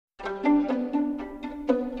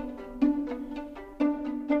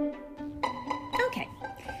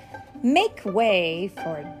Make Way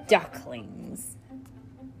for Ducklings.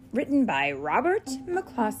 Written by Robert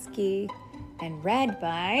McCloskey and read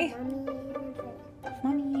by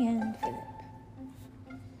Mommy and Philip.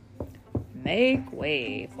 Make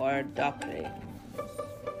way for ducklings.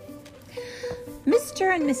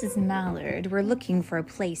 Mr. and Mrs. Mallard were looking for a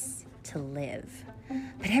place to live.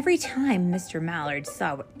 But every time Mr. Mallard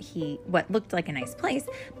saw what looked like a nice place,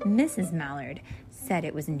 Mrs. Mallard said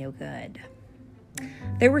it was no good.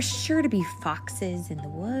 There were sure to be foxes in the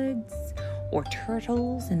woods or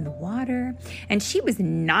turtles in the water, and she was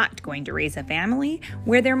not going to raise a family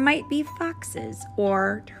where there might be foxes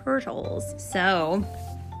or turtles. So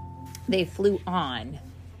they flew on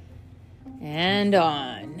and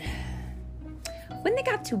on. When they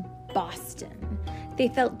got to Boston, they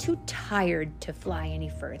felt too tired to fly any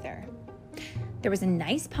further. There was a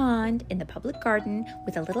nice pond in the public garden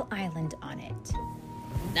with a little island on it.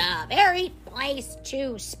 The very place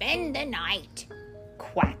to spend the night,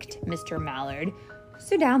 quacked Mr. Mallard.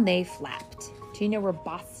 So down they flapped. Do you know where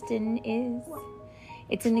Boston is?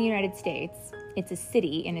 It's in the United States. It's a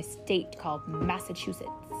city in a state called Massachusetts.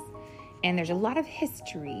 And there's a lot of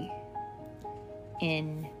history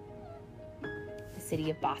in the city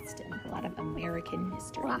of Boston, a lot of American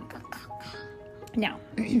history. Now,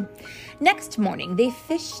 next morning, they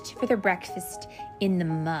fished for their breakfast in the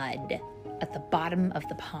mud at the bottom of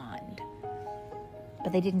the pond.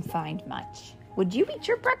 But they didn't find much. Would you eat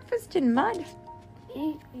your breakfast in mud?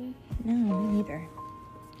 No, me neither.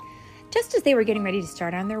 Just as they were getting ready to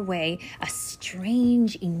start on their way, a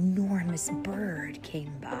strange, enormous bird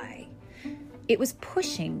came by. It was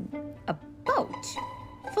pushing a boat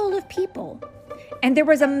full of people, and there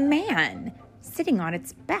was a man sitting on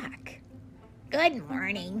its back. Good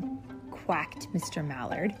morning, quacked Mr.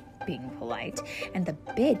 Mallard, being polite, and the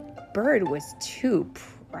big bird was too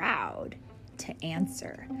proud to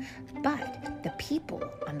answer. But the people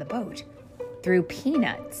on the boat threw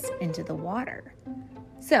peanuts into the water.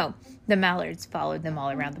 So the Mallards followed them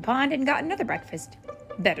all around the pond and got another breakfast,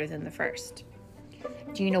 better than the first.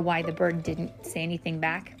 Do you know why the bird didn't say anything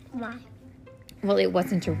back? Why? Well, it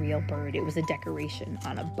wasn't a real bird. It was a decoration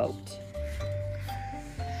on a boat.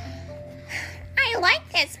 I like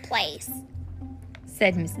this place,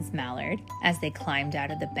 said Mrs. Mallard as they climbed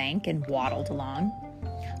out of the bank and waddled along.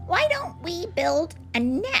 Why don't we build a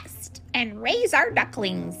nest and raise our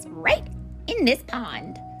ducklings right in this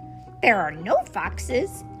pond? There are no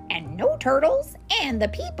foxes and no turtles, and the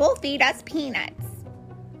people feed us peanuts.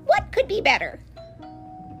 What could be better?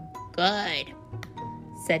 Good,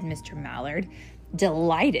 said Mr. Mallard,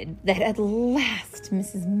 delighted that at last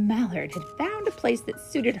Mrs. Mallard had found a place that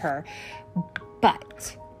suited her.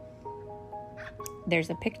 But there's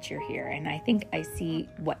a picture here, and I think I see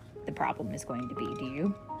what the problem is going to be. Do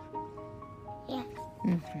you? Yeah.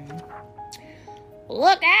 Mm-hmm.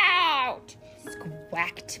 Look out!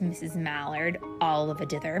 Squawked Mrs. Mallard, all of a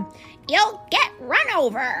dither. You'll get run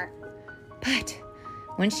over! But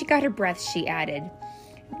when she got her breath, she added,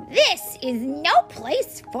 This is no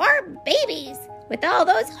place for babies. With all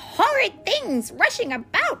those horrid things rushing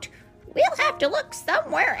about, we'll have to look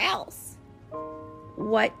somewhere else.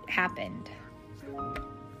 What happened?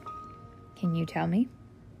 Can you tell me?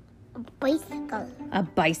 A bicycle. A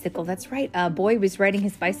bicycle, that's right. A boy was riding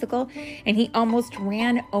his bicycle, and he almost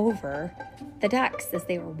ran over the ducks as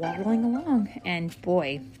they were waddling along. And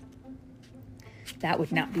boy, that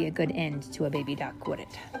would not be a good end to a baby duck, would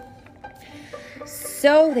it?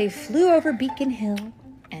 So they flew over Beacon Hill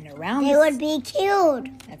and around. They would be killed.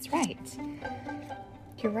 That's right.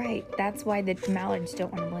 You're right. That's why the Mallards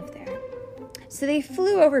don't want to live there. So they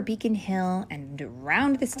flew over Beacon Hill and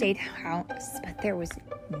around the State House, but there was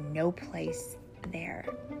no place there.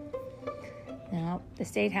 No, the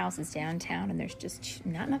State House is downtown and there's just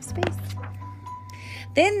not enough space.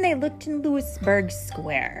 Then they looked in Louisburg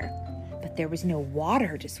Square, but there was no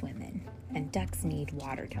water to swim in, and ducks need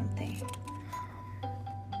water, don't they?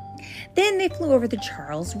 Then they flew over the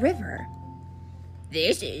Charles River.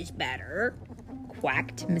 This is better,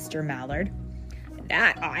 quacked Mr. Mallard.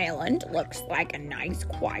 That island looks like a nice,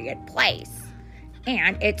 quiet place.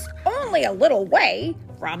 And it's only a little way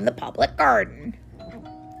from the public garden.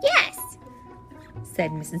 Yes,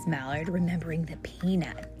 said Mrs. Mallard, remembering the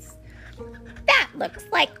peanuts. That looks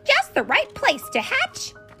like just the right place to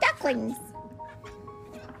hatch ducklings.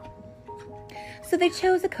 So they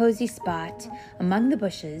chose a cozy spot among the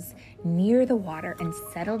bushes near the water and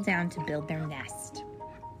settled down to build their nest.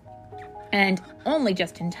 And only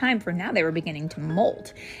just in time, for now they were beginning to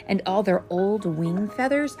molt, and all their old wing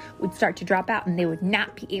feathers would start to drop out, and they would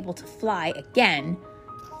not be able to fly again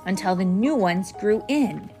until the new ones grew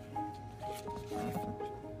in.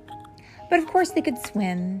 But of course they could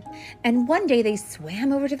swim. And one day they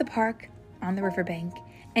swam over to the park on the riverbank,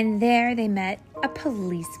 and there they met a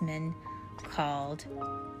policeman called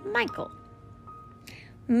Michael.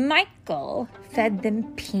 Michael fed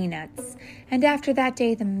them peanuts, and after that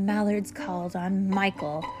day, the mallards called on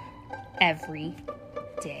Michael every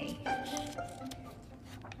day.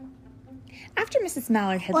 After Mrs.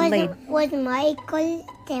 Mallard had Was Michael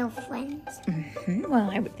their friends? Well,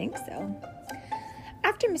 I would think so.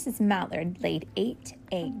 After Mrs. Mallard laid 8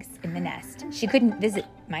 eggs in the nest, she couldn't visit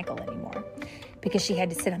Michael anymore because she had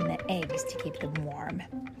to sit on the eggs to keep them warm.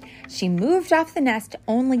 She moved off the nest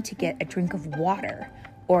only to get a drink of water,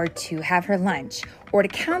 or to have her lunch, or to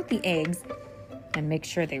count the eggs and make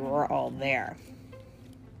sure they were all there.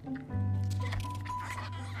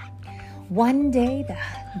 One day, the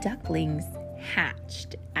ducklings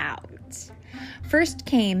hatched out. First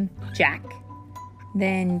came Jack,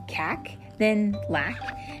 then Cack, then Lack,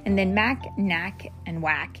 and then Mack, Knack, and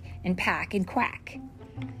Whack, and Pack, and Quack.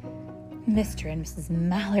 Mr. and Mrs.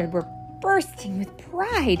 Mallard were bursting with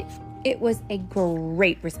pride. It was a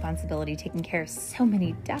great responsibility taking care of so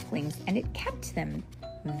many ducklings, and it kept them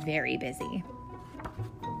very busy.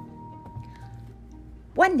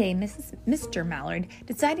 One day, Mr. Mallard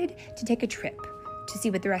decided to take a trip to see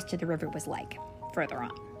what the rest of the river was like further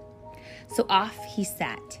on. So off he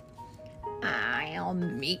sat. I'll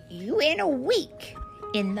meet you in a week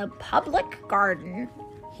in the public garden,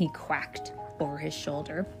 he quacked over his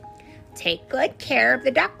shoulder. Take good care of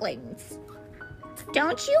the ducklings.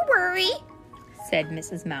 Don't you worry, said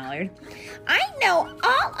Mrs. Mallard. I know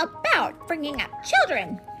all about bringing up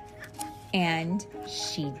children. And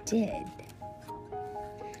she did.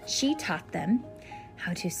 She taught them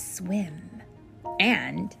how to swim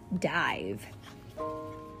and dive.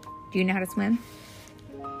 Do you know how to swim?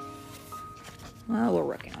 Well, we're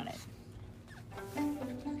working on it.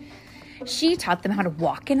 She taught them how to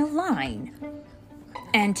walk in a line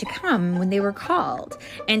and to come when they were called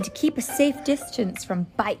and to keep a safe distance from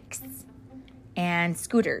bikes and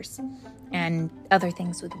scooters and other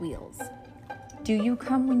things with wheels. Do you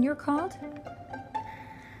come when you're called?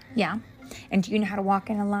 Yeah. And do you know how to walk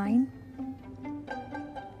in a line?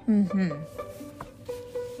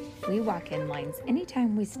 We walk in lines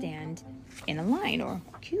anytime we stand in a line or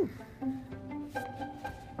queue.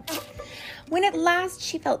 When at last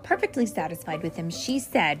she felt perfectly satisfied with him, she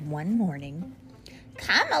said one morning,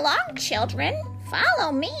 Come along, children.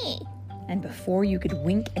 Follow me. And before you could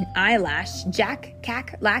wink an eyelash, Jack,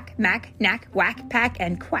 Cack, Lack, Mack, Knack, Whack, Pack,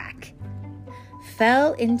 and Quack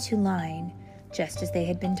fell into line just as they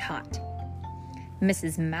had been taught.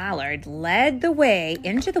 Mrs. Mallard led the way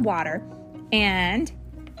into the water and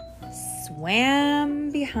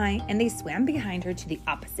they swam behind her to the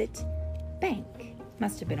opposite bank.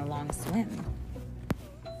 Must have been a long swim.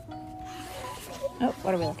 Oh,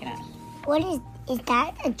 what are we looking at? What is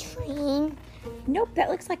that a train? Nope, that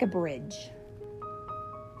looks like a bridge.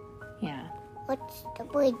 Yeah. What's the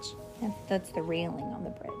bridge? That's the railing on the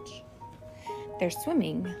bridge. They're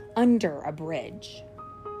swimming under a bridge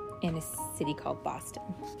in a city called Boston.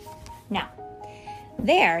 Now,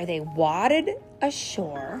 there they waded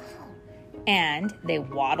ashore and they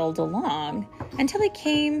waddled along until they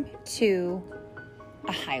came to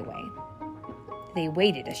a highway. They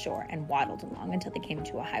waded ashore and waddled along until they came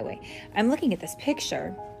to a highway. I'm looking at this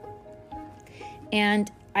picture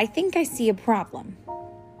and I think I see a problem.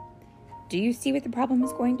 Do you see what the problem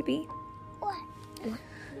is going to be? What?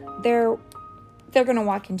 They're going to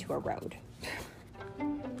walk into a road.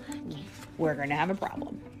 We're going to have a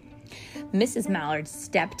problem. Mrs. Mallard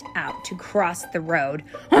stepped out to cross the road.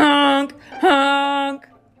 Honk, honk,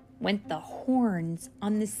 went the horns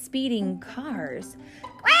on the speeding cars.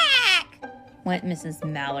 Quack! Went Mrs.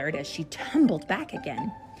 Mallard as she tumbled back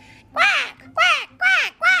again. Quack! Quack!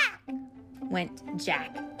 Quack! Quack! Went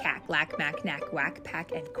Jack, Cack, Lack, Mack, Knack, Whack,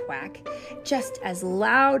 Pack, and Quack, just as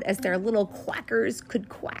loud as their little quackers could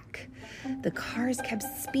quack. The cars kept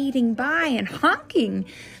speeding by and honking,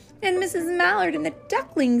 and Mrs. Mallard and the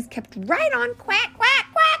ducklings kept right on quack, quack,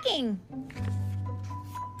 quacking.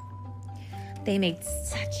 They made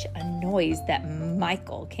such a noise that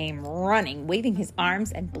Michael came running, waving his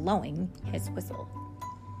arms and blowing his whistle.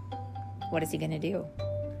 What is he going to do?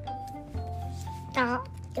 Stop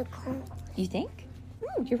the car. You think?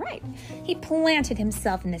 Ooh, you're right. He planted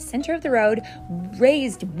himself in the center of the road,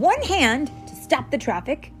 raised one hand to stop the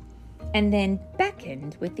traffic, and then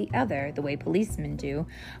beckoned with the other, the way policemen do,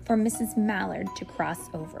 for Mrs. Mallard to cross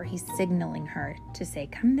over. He's signaling her to say,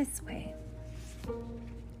 come this way.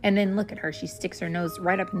 And then look at her. She sticks her nose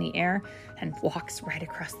right up in the air and walks right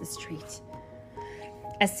across the street.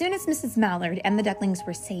 As soon as Mrs. Mallard and the ducklings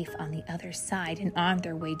were safe on the other side and on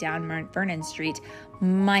their way down Mount Vernon Street,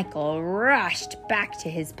 Michael rushed back to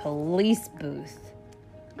his police booth.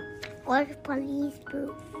 What police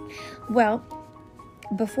booth? Well,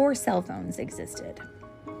 before cell phones existed,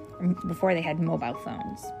 before they had mobile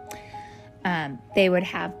phones, they would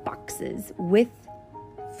have boxes with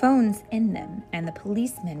phones in them, and the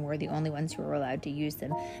policemen were the only ones who were allowed to use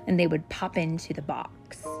them, and they would pop into the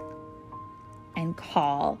box and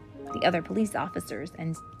call the other police officers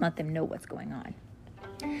and let them know what's going on.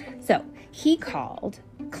 So he called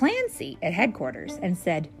Clancy at headquarters and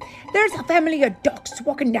said, "There's a family of ducks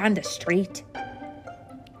walking down the street."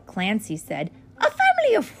 Clancy said, "A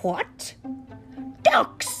family of what?"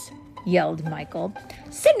 "Ducks," yelled Michael.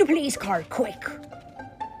 "Send a police car quick."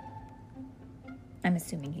 I'm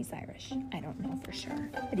assuming he's Irish. I don't know for sure,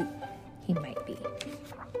 but he might be.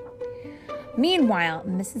 Meanwhile,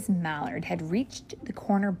 Mrs. Mallard had reached the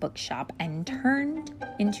corner bookshop and turned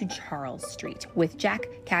into Charles Street with Jack,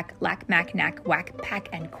 Cack, Lack, Mack, Knack, Whack, Pack,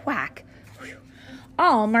 and Quack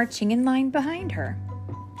all marching in line behind her.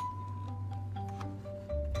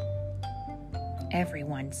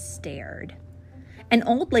 Everyone stared. An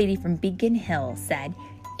old lady from Beacon Hill said,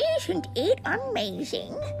 Isn't it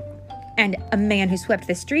amazing? and a man who swept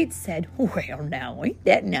the streets said, "Well, now, ain't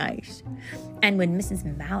that nice?" And when Mrs.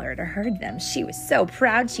 Mallard heard them, she was so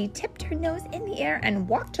proud she tipped her nose in the air and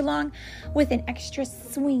walked along with an extra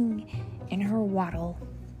swing in her waddle.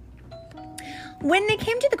 When they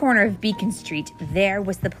came to the corner of Beacon Street, there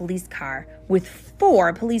was the police car with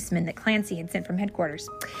 4 policemen that Clancy had sent from headquarters.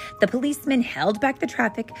 The policemen held back the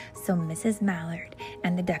traffic so Mrs. Mallard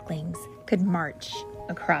and the ducklings could march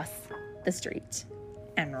across the street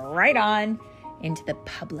and right on into the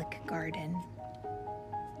public garden.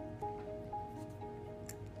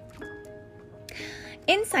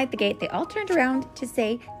 Inside the gate, they all turned around to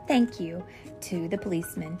say thank you to the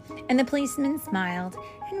policeman, and the policeman smiled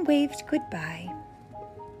and waved goodbye.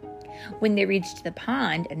 When they reached the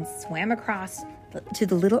pond and swam across to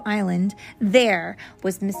the little island, there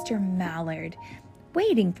was Mr. Mallard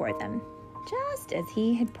waiting for them, just as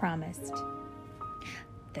he had promised.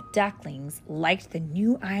 The ducklings liked the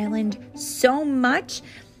new island so much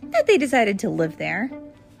that they decided to live there.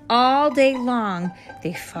 All day long,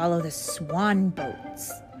 they follow the swan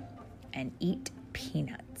boats and eat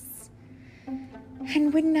peanuts.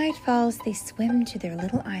 And when night falls, they swim to their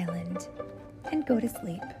little island and go to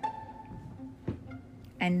sleep.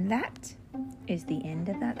 And that is the end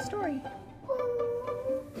of that story.